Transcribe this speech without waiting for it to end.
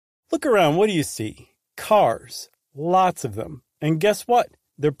Look around, what do you see? Cars. Lots of them. And guess what?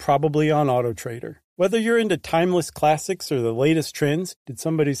 They're probably on AutoTrader. Whether you're into timeless classics or the latest trends, did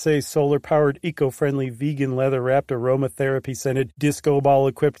somebody say solar-powered, eco-friendly, vegan, leather-wrapped, aromatherapy-scented, disco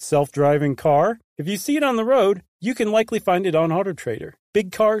ball-equipped, self-driving car? If you see it on the road, you can likely find it on AutoTrader.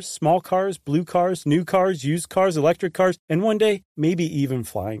 Big cars, small cars, blue cars, new cars, used cars, electric cars, and one day, maybe even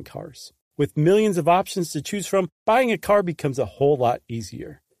flying cars. With millions of options to choose from, buying a car becomes a whole lot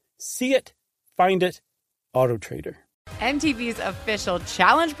easier. See it, find it, AutoTrader. MTV's official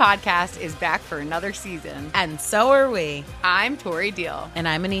Challenge podcast is back for another season. And so are we. I'm Tori Deal. And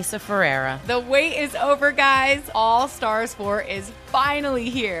I'm Anissa Ferreira. The wait is over, guys. All Stars 4 is finally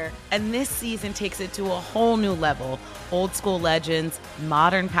here. And this season takes it to a whole new level. Old school legends,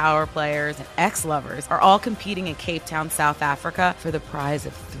 modern power players, and ex-lovers are all competing in Cape Town, South Africa for the prize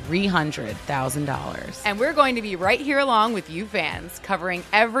of $300,000. And we're going to be right here along with you fans, covering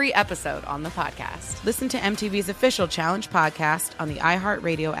every episode on the podcast. Listen to MTV's official Challenge podcast on the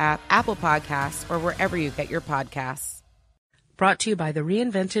iHeartRadio app, Apple Podcasts, or wherever you get your podcasts. Brought to you by the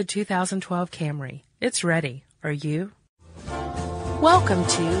reinvented 2012 Camry. It's ready. Are you? Welcome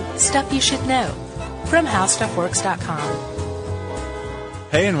to Stuff You Should Know from HowStuffWorks.com.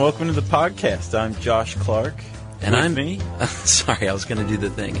 Hey, and welcome to the podcast. I'm Josh Clark. And I'm me. Sorry, I was going to do the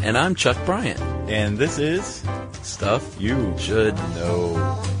thing. And I'm Chuck Bryant. And this is Stuff You Should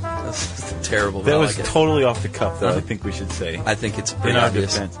Know. That's terrible. That was like totally off the cuff, though. I think we should say. I think it's pretty in our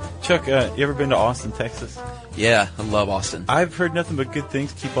obvious. defense. Chuck, you ever been to Austin, Texas? Yeah, I love Austin. I've heard nothing but good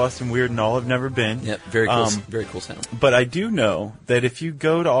things. Keep Austin weird and all. I've never been. Yep, very cool. Very cool sound. But I do know that if you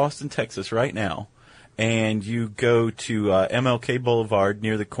go to Austin, Texas right now, and you go to MLK Boulevard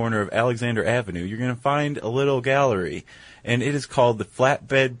near the corner of Alexander Avenue, you're going to find a little gallery, and it is called the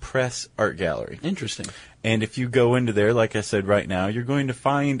Flatbed Press Art Gallery. Interesting. And if you go into there, like I said right now, you're going to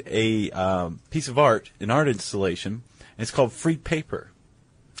find a piece of art, an art installation, and it's called Free Paper.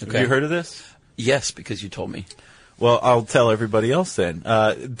 Okay. Have you heard of this? Yes, because you told me. Well, I'll tell everybody else then.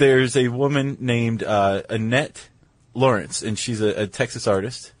 There's a woman named Annette Lawrence, and she's a Texas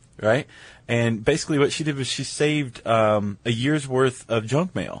artist, right? And basically what she did was she saved a year's worth of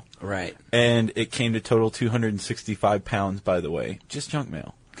junk mail. Right. And it came to total 265 pounds, by the way. Just junk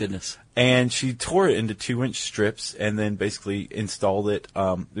mail. Goodness. And she tore it into 2-inch strips and then basically installed it,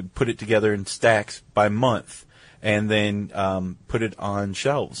 put it together in stacks by month, and then put it on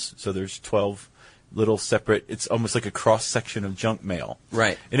shelves. So there's 12 little separate, it's almost like a cross-section of junk mail.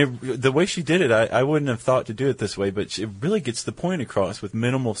 Right. And the way she did it, I wouldn't have thought to do it this way, but it really gets the point across with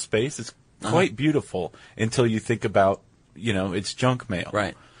minimal space. It's quite beautiful until you think about, it's junk mail.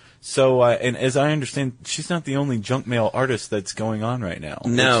 Right. So, and as I understand, she's not the only junk mail artist that's going on right now.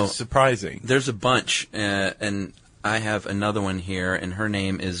 No. Which is surprising. There's a bunch, and I have another one here, and her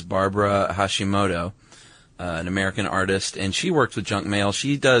name is Barbara Hashimoto, an American artist, and she works with junk mail.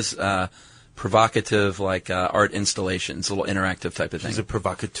 She does provocative, art installations, a little interactive type of thing. She's a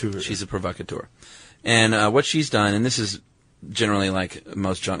provocateur. She's a provocateur. And what she's done, and this is generally like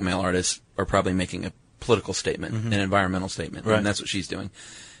most junk mail artists, are probably making a political statement, an environmental statement, Right. and that's what she's doing.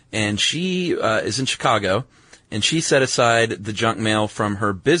 And she is in Chicago, and she set aside the junk mail from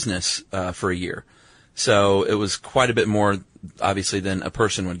her business for a year. So it was quite a bit more, obviously, than a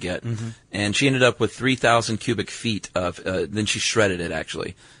person would get. Mm-hmm. And she ended up with 3,000 cubic feet of, then she shredded it,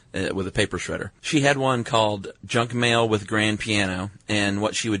 actually, with a paper shredder. She had one called Junk Mail with Grand Piano, and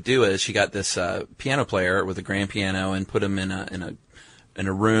what she would do is she got this piano player with a grand piano and put him in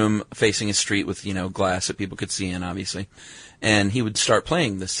a room facing a street with, glass that people could see in, obviously. And he would start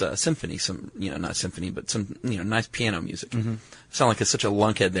playing this symphony, not symphony, but some, nice piano music. Mm-hmm. I sound like such a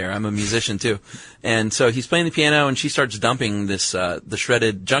lunkhead there. I'm a musician, too. And so he's playing the piano, and she starts dumping this the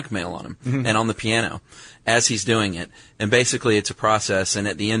shredded junk mail on him and on the piano as he's doing it. And basically it's a process, and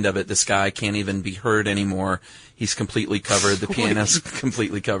at the end of it, this guy can't even be heard anymore. He's completely covered. The piano's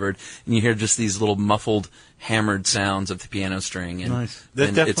completely covered. And you hear just these little muffled, hammered sounds of the piano string. And nice.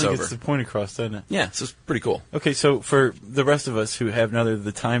 That definitely gets the point across, doesn't it? Yeah, so it's pretty cool. Okay, so for the rest of us who have neither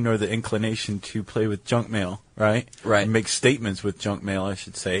the time nor the inclination to play with junk mail, right? Right. And make statements with junk mail, I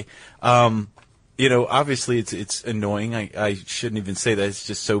should say. Obviously it's annoying. I shouldn't even say that. It's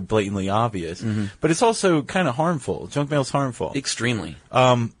just so blatantly obvious. Mm-hmm. But it's also kind of harmful. Junk mail's harmful. Extremely.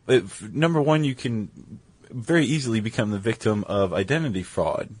 Number one, you can very easily become the victim of identity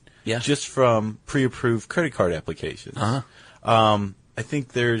fraud. Yeah. Just from pre-approved credit card applications. Uh-huh. I think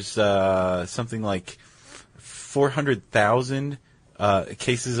there's something like 400,000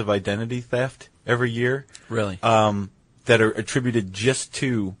 cases of identity theft every year. Really? That are attributed just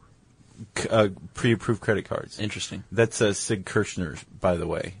to pre-approved credit cards. Interesting. That's Sid Kirchner, by the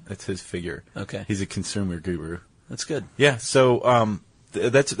way. That's his figure. Okay. He's a consumer guru. That's good. Yeah, so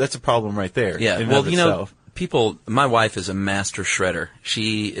that's a problem right there. Yeah, in and well, of you know, itself. my wife is a master shredder.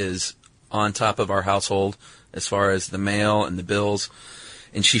 She is on top of our household as far as the mail and the bills,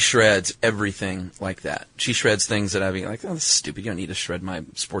 and she shreds everything like that. She shreds things that I'd be like, oh, this is stupid. You don't need to shred my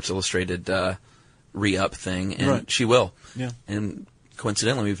Sports Illustrated re-up thing, and Right. she will. Yeah. And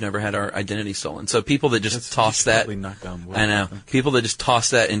coincidentally, we've never had our identity stolen. So people that just That's- toss you should that, probably knock on wood. I know, Okay. people that just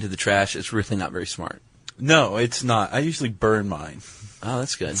toss that into the trash, it's really not very smart. No, it's not. I usually burn mine. Oh,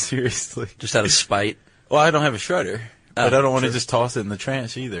 that's good. Seriously. Just out of spite. Well, I don't have a shredder, but I don't want to true. just toss it in the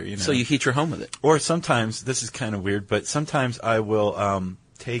trash either. You know. So you heat your home with it. Or sometimes, this is kind of weird, but sometimes I will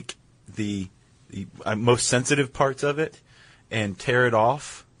take the most sensitive parts of it and tear it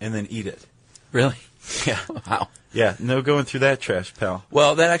off and then eat it. Really? Yeah. Wow. Yeah, no going through that trash, pal.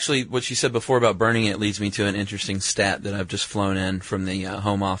 Well, that actually, what you said before about burning it leads me to an interesting stat that I've just flown in from the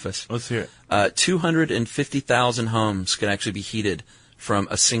Home Office. Let's hear it. 250,000 homes could actually be heated from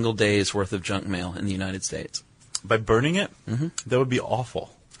a single day's worth of junk mail in the United States. By burning it? Mm-hmm. That would be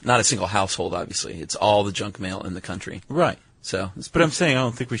awful. Not a single household, obviously. It's all the junk mail in the country. Right. So, it's But I'm saying I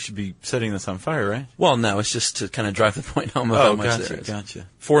don't think we should be setting this on fire, right? well, no, it's just to kind of drive the point home of how much there is. Gotcha.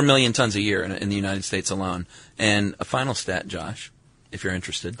 4 million tons a year in the United States alone. And a final stat, Josh, if you're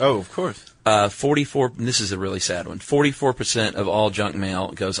interested. Oh, of course. 44, this is a really sad one, 44% of all junk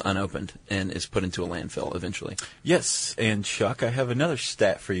mail goes unopened and is put into a landfill eventually. Yes, and Chuck, I have another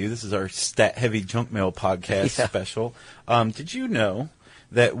stat for you. This is our stat-heavy junk mail podcast Yeah. special. Did you know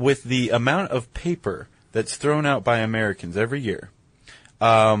that with the amount of paper that's thrown out by Americans every year,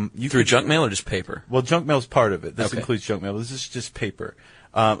 Through junk mail or just paper? Well, junk mail's part of it. This Okay. includes junk mail. This is just paper.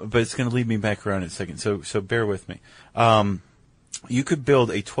 But it's going to lead me back around in a second, so bear with me. You could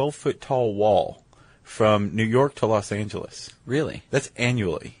build a 12-foot tall wall from New York to Los Angeles. Really? That's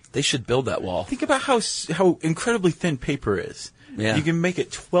annually. They should build that wall. Think about how incredibly thin paper is. Yeah. You can make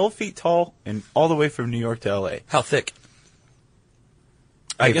it 12 feet tall and all the way from New York to L.A. How thick?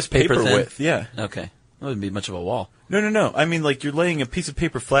 I guess paper thin? width, yeah. Okay. That wouldn't be much of a wall. No. I mean, like, you're laying a piece of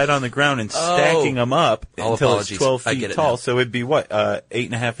paper flat on the ground and stacking them up All until apologies. it's 12 I feet get it tall. now. So it'd be, what,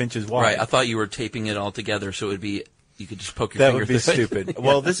 8.5 inches wide? Right. I thought you were taping it all together so it would be, you could just poke your That finger would be through it. stupid.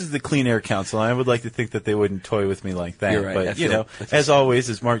 Well, this is the Clean Air Council, and I would like to think that they wouldn't toy with me like that. You're right. I But, feel- as always,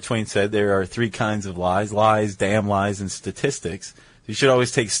 as Mark Twain said, there are three kinds of lies: lies, damn lies, and statistics. You should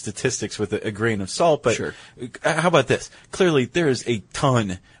always take statistics with a grain of salt. But Sure. How about this? Clearly, there is a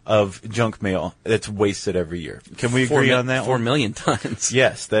ton of junk mail that's wasted every year. Can we agree on that 4 one? million tons.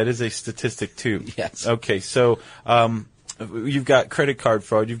 Yes, that is a statistic too. Yes. Okay, so you've got credit card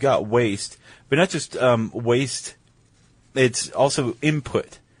fraud, you've got waste, but not just waste. It's also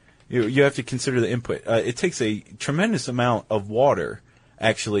input. You have to consider the input. It takes a tremendous amount of water,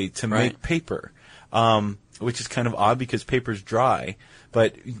 actually, to Right. make paper, which is kind of odd because paper's dry.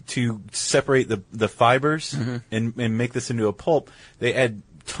 But to separate the fibers and make this into a pulp, they add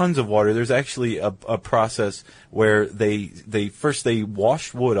tons of water. There's actually a process where they first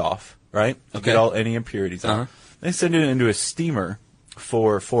wash wood off, right? To Okay. get any impurities out. They send it into a steamer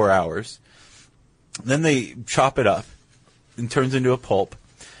for 4 hours. Then they chop it up and turns into a pulp.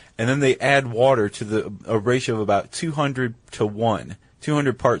 And then they add water to a ratio of about 200 to 1.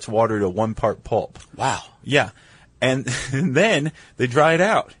 200 parts water to 1 part pulp. Wow. Yeah. And then they dry it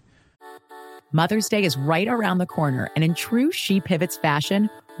out. Mother's Day is right around the corner, and in true She Pivots fashion,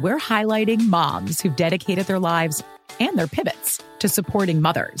 we're highlighting moms who've dedicated their lives and their pivots to supporting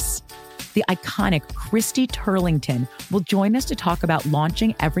mothers. The iconic Christy Turlington will join us to talk about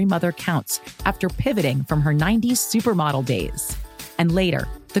launching Every Mother Counts after pivoting from her 90s supermodel days. And later,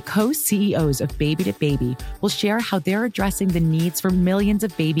 the co-CEOs of Baby to Baby will share how they're addressing the needs for millions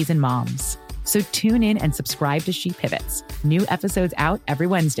of babies and moms. So tune in and subscribe to She Pivots. New episodes out every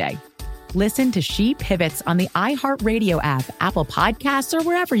Wednesday. Listen to She Pivots on the iHeartRadio app, Apple Podcasts, or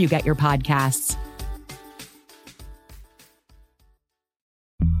wherever you get your podcasts.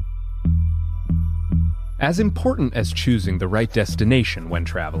 As important as choosing the right destination when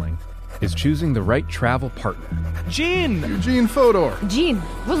traveling is choosing the right travel partner. Eugene Fodor. Gene,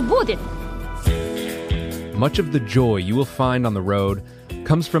 возбудит. Much of the joy you will find on the road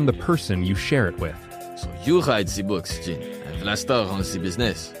comes from the person you share it with. So you write the books, Gene, and Vlastar runs the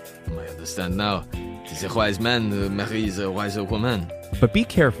business. I understand now. It is a wise man marries a wiser woman. But be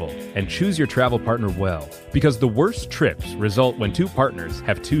careful and choose your travel partner well, because the worst trips result when two partners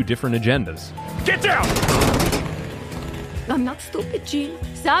have two different agendas. Get down! I'm not stupid, Gene.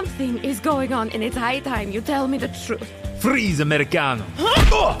 Something is going on, and it's high time you tell me the truth. Freeze, Americano!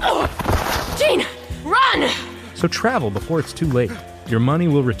 Gene, run! So travel before it's too late. Your money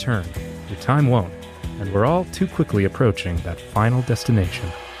will return, your time won't, and we're all too quickly approaching that final destination.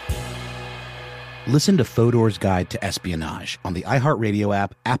 Listen to Fodor's Guide to Espionage on the iHeartRadio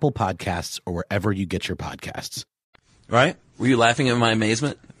app, Apple Podcasts, or wherever you get your podcasts. Right? Were you laughing at my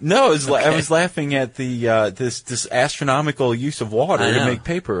amazement? No, I was laughing at the this astronomical use of water to make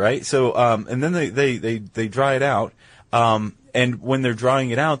paper, right? So, and then they dry it out, and when they're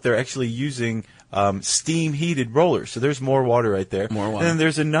drying it out, they're actually using steam heated rollers. So there's more water right there. More water. And then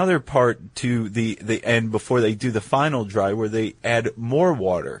there's another part to the end before they do the final dry where they add more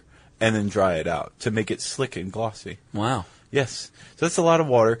water and then dry it out to make it slick and glossy. Wow. Yes. So that's a lot of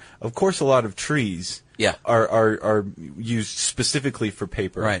water. Of course, a lot of trees are used specifically for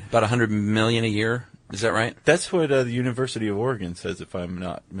paper. Right. About 100 million a year. Is that right? That's what the University of Oregon says, if I'm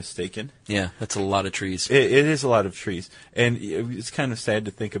not mistaken. Yeah, that's a lot of trees. It is a lot of trees. And it's kind of sad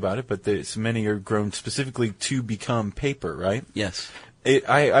to think about it, but many are grown specifically to become paper, right? Yes.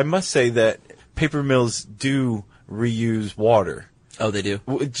 I must say that paper mills do reuse water. Oh, they do?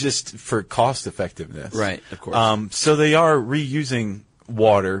 Just for cost effectiveness. Right, of course. So they are reusing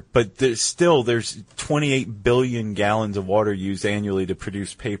water, but there's 28 billion gallons of water used annually to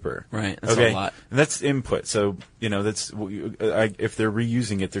produce paper. Right, that's a lot. And that's input. So, that's if they're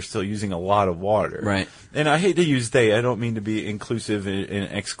reusing it, they're still using a lot of water. Right. And I hate to use they. I don't mean to be inclusive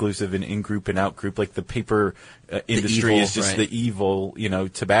and exclusive and in-group and out-group. Like the paper industry is just the evil,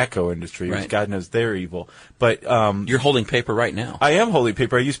 tobacco industry. Right. Which God knows they're evil. But you're holding paper right now. I am holding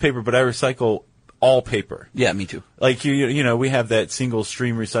paper. I use paper, but I recycle all paper. Yeah, me too. Like, we have that single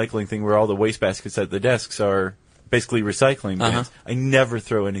stream recycling thing where all the waste baskets at the desks are basically recycling bins. I never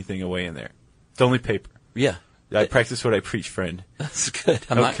throw anything away in there. It's only paper. Yeah. I practice what I preach, friend. That's good.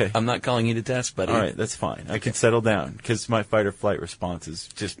 I'm not calling you to task, buddy. All right, that's fine. I can settle down because my fight or flight response is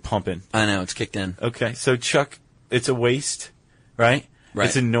just pumping. I know, it's kicked in. Okay, so Chuck, it's a waste, right? Right.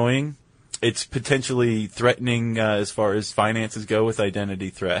 It's annoying. It's potentially threatening as far as finances go with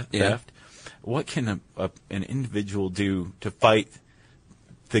identity theft. Yeah. What can an individual do to fight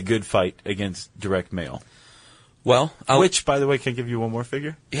the good fight against direct mail? Well, which, by the way, can I give you one more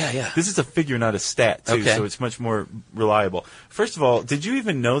figure? Yeah. This is a figure, not a stat, too, okay. So it's much more reliable. First of all, did you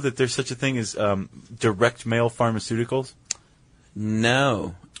even know that there's such a thing as direct mail pharmaceuticals?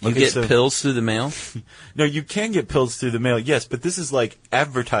 No. You get pills through the mail? No, you can get pills through the mail, yes, but this is like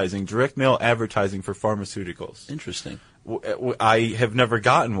advertising, direct mail advertising for pharmaceuticals. Interesting. I have never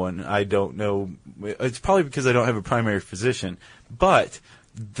gotten one. I don't know. It's probably because I don't have a primary physician. But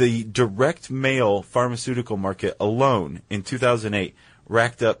the direct mail pharmaceutical market alone in 2008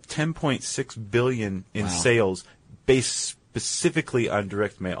 racked up $10.6 billion in sales based specifically on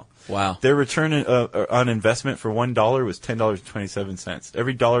direct mail. Wow. Their return on investment for $1 was $10.27.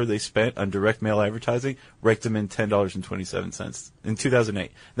 Every dollar they spent on direct mail advertising raked them in $10.27 in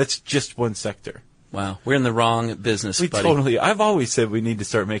 2008. That's just one sector. Wow. We're in the wrong business, buddy. I've always said we need to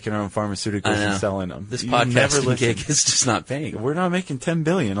start making our own pharmaceuticals and selling them. This podcasting gig is just not paying. We're not making $10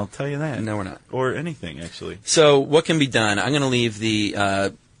 billion, I'll tell you that. No, we're not. Or anything, actually. So what can be done? I'm going to leave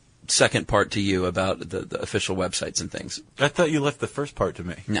the second part to you about the official websites and things. I thought you left the first part to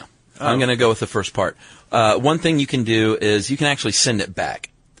me. No. Oh. I'm going to go with the first part. One thing you can do is you can actually send it back.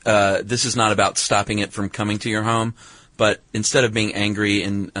 This is not about stopping it from coming to your home, but instead of being angry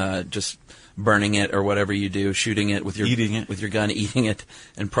and just burning it or whatever you do, shooting it with your gun, eating it,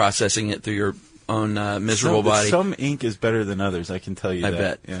 and processing it through your own miserable body. Some ink is better than others, I can tell you that. I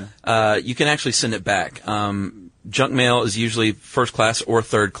bet. Yeah. You can actually send it back. Junk mail is usually first class or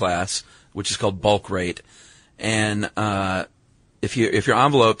third class, which is called bulk rate. And if your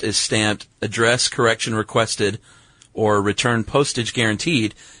envelope is stamped address correction requested or return postage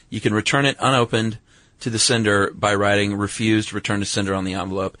guaranteed, you can return it unopened to the sender by writing refused return to sender on the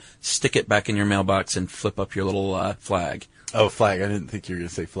envelope, stick it back in your mailbox, and flip up your little flag. Oh, flag. I didn't think you were going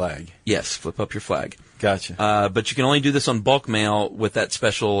to say flag. Yes, flip up your flag. Gotcha. But you can only do this on bulk mail with that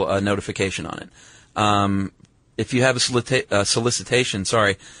special notification on it. If you have a solicitation,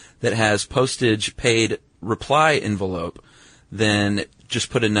 that has postage paid reply envelope, then just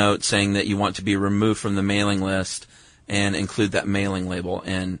put a note saying that you want to be removed from the mailing list and include that mailing label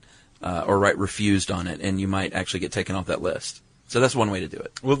and or write refused on it, and you might actually get taken off that list. So that's one way to do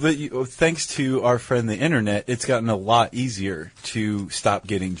it. Well, thanks to our friend the Internet, it's gotten a lot easier to stop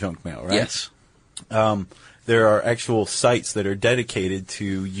getting junk mail, right? Yes. There are actual sites that are dedicated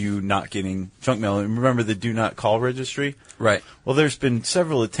to you not getting junk mail. And remember the Do Not Call registry? Right. Well, there's been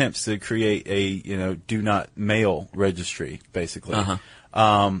several attempts to create a, do not mail registry, basically.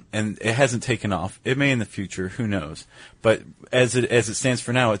 and it hasn't taken off. It may in the future, who knows? But as it stands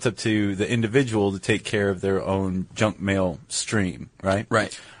for now, it's up to the individual to take care of their own junk mail stream, right?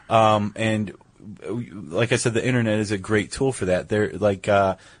 Right. And like I said, the internet is a great tool for that. There, like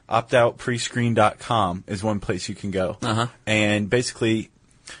optoutprescreen.com is one place you can go, and basically.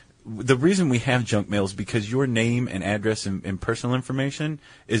 The reason we have junk mail is because your name and address and personal information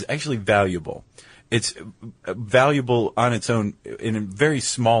is actually valuable. It's valuable on its own in a very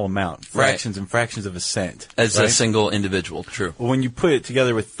small amount, fractions and fractions of a cent. As a single individual, true. Well, when you put it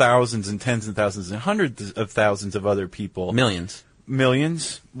together with thousands and tens and thousands and hundreds of thousands of other people. Millions.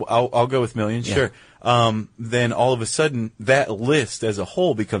 I'll go with millions, sure. Then all of a sudden, that list as a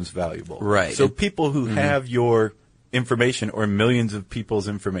whole becomes valuable. Right. So people who have your information or millions of people's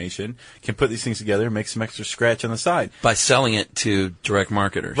information can put these things together and make some extra scratch on the side by selling it to direct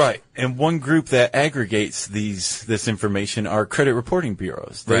marketers. Right. And one group that aggregates this information are credit reporting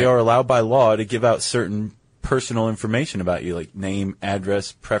bureaus. They are allowed by law to give out certain personal information about you, like name,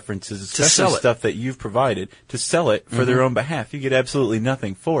 address, preferences, especially stuff that you've provided, to sell it for their own behalf. You get absolutely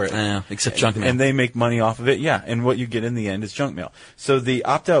nothing for it. Except junk mail. And they make money off of it, and what you get in the end is junk mail. So the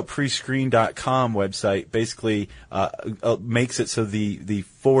optoutprescreen.com website basically makes it so the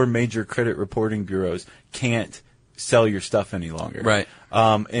 4 major credit reporting bureaus can't sell your stuff any longer. Right.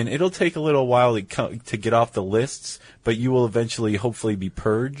 And it'll take a little while to get off the lists, but you will eventually hopefully be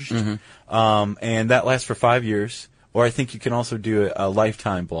purged. And that lasts for 5 years. Or I think you can also do a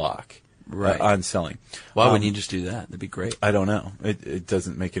lifetime block on selling. Why wouldn't you just do that? That'd be great. I don't know. It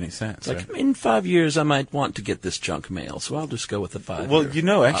doesn't make any sense. Like, in 5 years, I might want to get this junk mail, so I'll just go with the 5 year.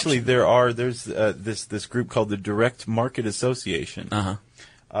 Well, actually, there's this group called the Direct Market Association.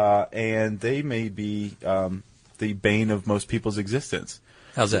 And they may be the bane of most people's existence.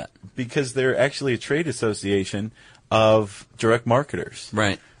 How's that? Because they're actually a trade association of direct marketers.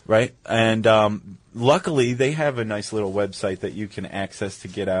 Right. Right? And luckily, they have a nice little website that you can access to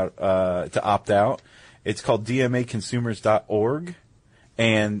get out, to opt out. It's called dmaconsumers.org.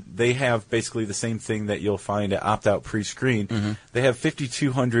 And they have basically the same thing that you'll find at Opt Out Prescreen. They have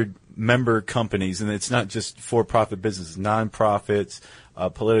 5,200 member companies, and it's not just for-profit businesses. Nonprofits,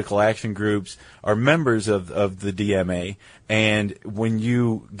 political action groups are members of the DMA. And when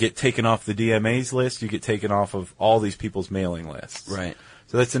you get taken off the DMA's list, you get taken off of all these people's mailing lists. Right.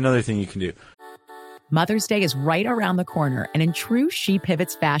 So that's another thing you can do. Mother's Day is right around the corner, and in true She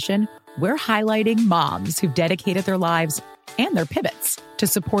Pivots fashion, we're highlighting moms who've dedicated their lives and their pivots to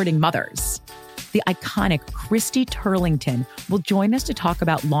supporting mothers. The iconic Christy Turlington will join us to talk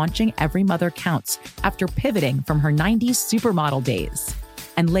about launching Every Mother Counts after pivoting from her 90s supermodel days.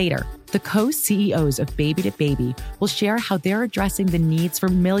 And later, the co-CEOs of Baby to Baby will share how they're addressing the needs for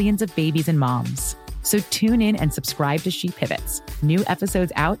millions of babies and moms. So tune in and subscribe to She Pivots. New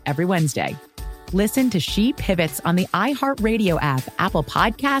episodes out every Wednesday. Listen to She Pivots on the iHeartRadio app, Apple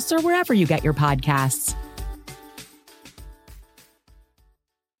Podcasts, or wherever you get your podcasts.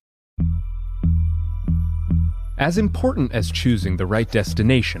 As important as choosing the right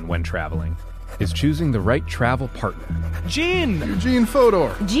destination when traveling is choosing the right travel partner. Eugene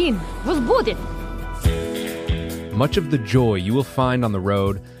Fodor. Gene, возбудит. Much of the joy you will find on the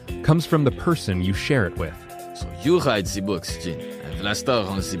road comes from the person you share it with. So you write the books, Gene, and Vlastar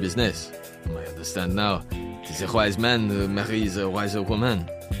runs the business. I understand now. It is a wise man who marries a wiser woman.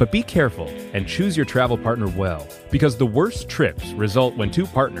 But be careful and choose your travel partner well, because the worst trips result when two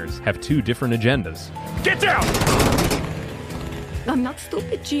partners have two different agendas. Get down! I'm not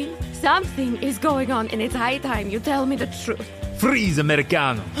stupid, Gene. Something is going on, and it's high time you tell me the truth. Freeze,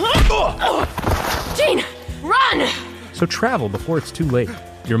 Americano. Gene, run! So travel before it's too late.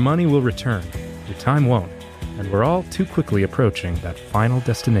 Your money will return, your time won't, and we're all too quickly approaching that final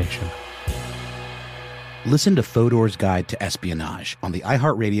destination. Listen to Fodor's Guide to Espionage on the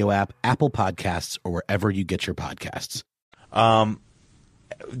iHeartRadio app, Apple Podcasts, or wherever you get your podcasts.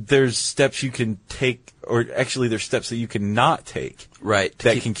 There's steps you can take, or actually there's steps that you cannot take. Right.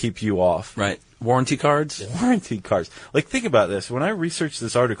 That can keep you off. Right. Warranty cards? Warranty cards. Like, think about this. When I researched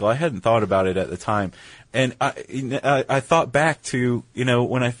this article, I hadn't thought about it at the time. And I thought back to,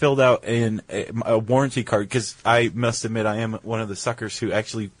 when I filled out a warranty card, because I must admit I am one of the suckers who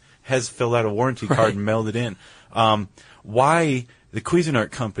actually has filled out a warranty card and mailed it in. Why the Cuisinart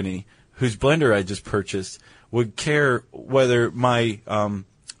company, whose blender I just purchased, would care whether my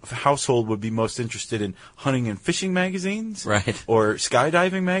household would be most interested in hunting and fishing magazines, right, or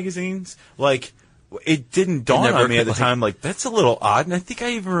skydiving magazines. Like, it didn't dawn on me at the time. Like, that's a little odd. And I think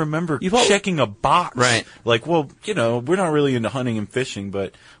I even remember checking a box. Right. Like, well, we're not really into hunting and fishing,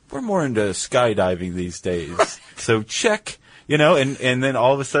 but we're more into skydiving these days. So check. you know, and then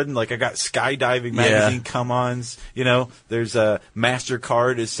all of a sudden, like, I got skydiving magazine come-ons, you know, there's a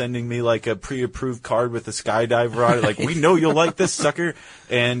MasterCard is sending me like a pre-approved card with a skydiver on it. Like, we know you'll like this, sucker.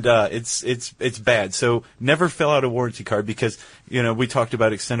 And, it's bad. So never fill out a warranty card because, you know, we talked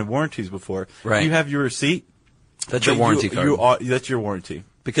about extended warranties before. Right. You have your receipt. That's your warranty card. That's your warranty.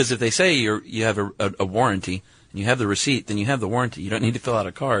 Because if they say you have a warranty and you have the receipt, then you have the warranty. You don't need to fill out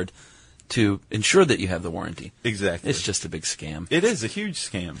a card to ensure that you have the warranty. Exactly. It's just a big scam. It is a huge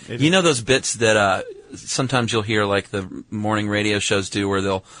scam. You know those bits that sometimes you'll hear like the morning radio shows do where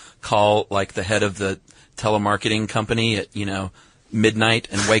they'll call like the head of the telemarketing company at, you know, midnight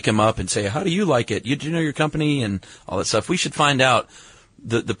and wake him up and say, how do you like it? Do you know your company? And all that stuff. We should find out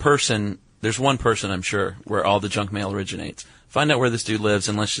the person. There's one person, I'm sure, where all the junk mail originates. Find out where this dude lives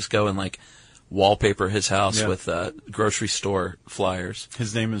and let's just go and like wallpaper his house with grocery store flyers.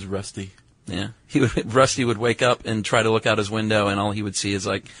 His name is Rusty. Yeah, Rusty would wake up and try to look out his window, and all he would see is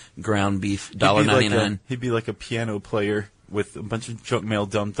like ground beef, $1.99. He'd be like a piano player with a bunch of junk mail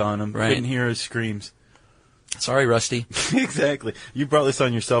dumped on him. Right. Couldn't hear his screams. Sorry, Rusty. Exactly. You brought this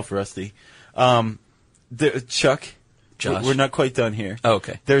on yourself, Rusty. Chuck, Josh, we're not quite done here. Oh,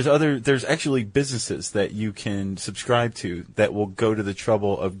 okay. There's actually businesses that you can subscribe to that will go to the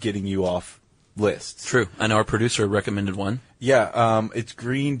trouble of getting you off lists. True. I know our producer recommended one. Yeah, it's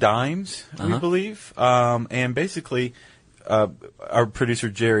Green Dimes, we believe. And basically, our producer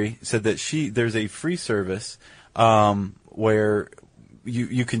Jerry said that there's a free service where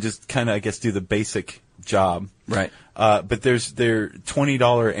you can just kind of, I guess, do the basic job. Right. But there's their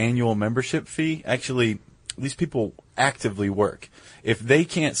 $20 annual membership fee. Actually, these people actively work. If they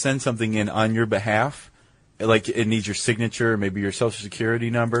can't send something in on your behalf, like it needs your signature, maybe your social security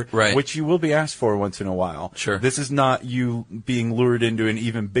number, right, which you will be asked for once in a while. Sure. This is not you being lured into an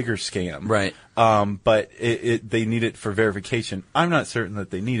even bigger scam. Right. But they need it for verification. I'm not certain that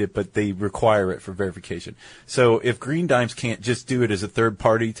they need it, but they require it for verification. So if Green Dimes can't just do it as a third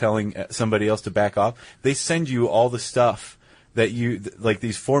party telling somebody else to back off, they send you all the stuff that you, like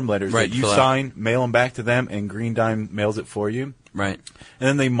these form letters that you sign, mail them back to them, and Green Dime mails it for you. Right. And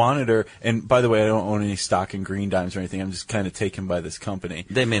then they monitor, and by the way, I don't own any stock in Green Dimes or anything. I'm just kind of taken by this company.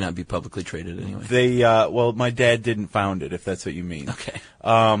 They may not be publicly traded anyway. Well, my dad didn't found it, if that's what you mean. Okay.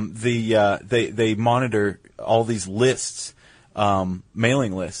 They monitor all these lists,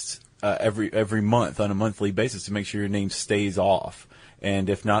 mailing lists, every month on a monthly basis to make sure your name stays off.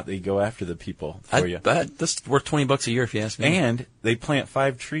 And if not, they go after the people for you. That's worth $20 a year if you ask me. And they plant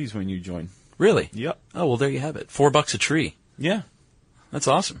 5 trees when you join. Really? Yep. Oh, well, there you have it. $4 a tree. Yeah. That's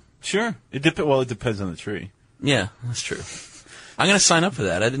awesome. Sure. It depends on the tree. Yeah, that's true. I'm going to sign up for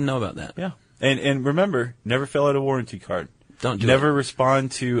that. I didn't know about that. Yeah. And remember, never fill out a warranty card. Don't do Never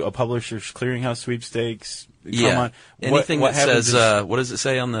respond to a publisher's clearinghouse sweepstakes. Yeah. Come on. Anything what that says, what does it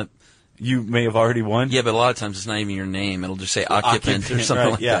say on the... You may have already won? Yeah, but a lot of times it's not even your name. It'll just say occupant or something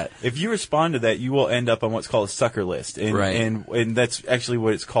right, like yeah. that. If you respond to that, you will end up on what's called a sucker list. And, right. And that's actually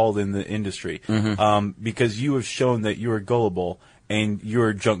what it's called in the industry. Mm-hmm. Because you have shown that you are gullible and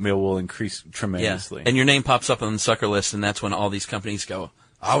your junk mail will increase tremendously. Yeah. And your name pops up on the sucker list, and that's when all these companies go,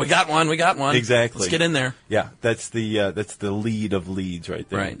 oh, we got one. Exactly. Let's get in there. Yeah, that's the lead of leads right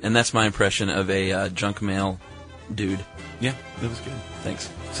there. Right, and that's my impression of a junk mail dude. Yeah, that was good. Thanks.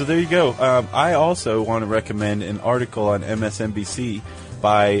 So there you go. I also want to recommend an article on MSNBC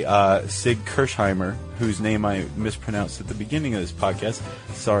by Sig Kirchheimer, whose name I mispronounced at the beginning of this podcast.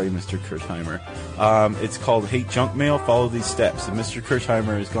 Sorry, Mr. Kirchheimer. It's called Hate Junk Mail, Follow These Steps. And Mr.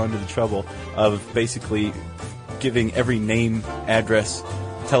 Kirchheimer has gone to the trouble of basically giving every name, address,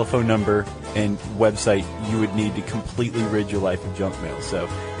 telephone number, and website you would need to completely rid your life of junk mail. So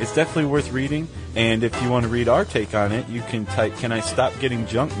it's definitely worth reading. And if you want to read our take on it, you can type, "Can I stop getting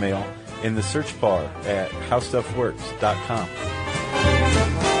junk mail?" in the search bar at howstuffworks.com.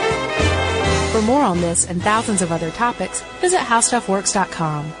 For more on this and thousands of other topics, visit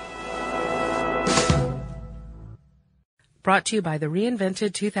howstuffworks.com. Brought to you by the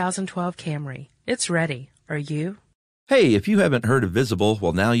reinvented 2012 Camry. It's ready. Are you? Hey, if you haven't heard of Visible,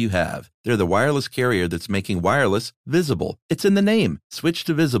 well, now you have. They're the wireless carrier that's making wireless visible. It's in the name. Switch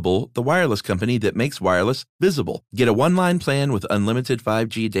to Visible, the wireless company that makes wireless visible. Get a one-line plan with unlimited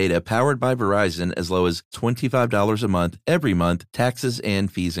 5G data powered by Verizon as low as $25 a month, every month, taxes and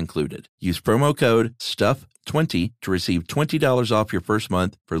fees included. Use promo code STUFF20 to receive $20 off your first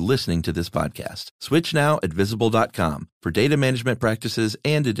month for listening to this podcast. Switch now at Visible.com. For data management practices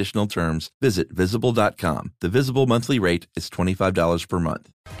and additional terms, visit Visible.com. The Visible monthly rate is $25 per month.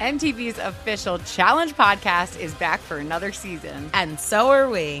 MTV's official Challenge podcast is back for another season. And so are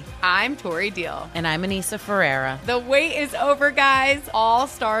we. I'm Tori Deal. And I'm Anissa Ferreira. The wait is over, guys. All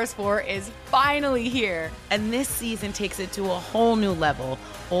Stars 4 is finally here. And this season takes it to a whole new level.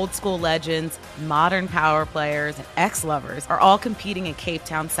 Old school legends, modern power players, and ex-lovers are all competing in Cape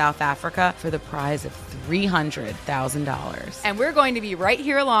Town, South Africa for the prize of $300,000. And we're going to be right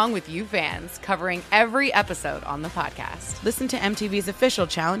here along with you fans, covering every episode on the podcast. Listen to MTV's official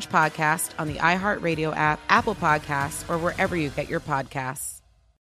Challenge podcast on the iHeartRadio app, Apple Podcasts, or wherever you get your podcasts.